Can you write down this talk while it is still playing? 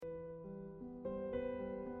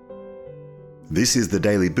This is the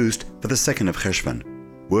daily boost for the 2nd of Cheshvan,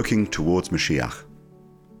 working towards Moshiach.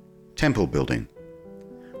 Temple building.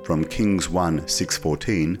 From Kings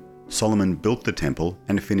 1:6-14, Solomon built the temple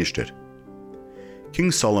and finished it.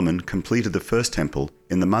 King Solomon completed the first temple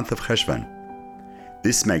in the month of Cheshvan.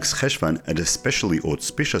 This makes Cheshvan an especially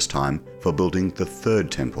auspicious time for building the third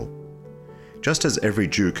temple. Just as every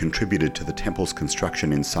Jew contributed to the temple's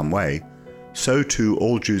construction in some way, so too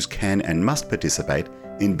all Jews can and must participate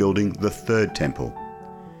in building the third temple.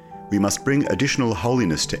 We must bring additional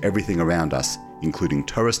holiness to everything around us, including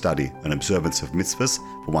Torah study and observance of mitzvahs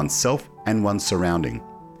for oneself and one's surrounding.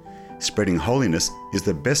 Spreading holiness is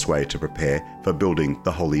the best way to prepare for building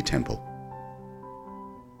the holy temple.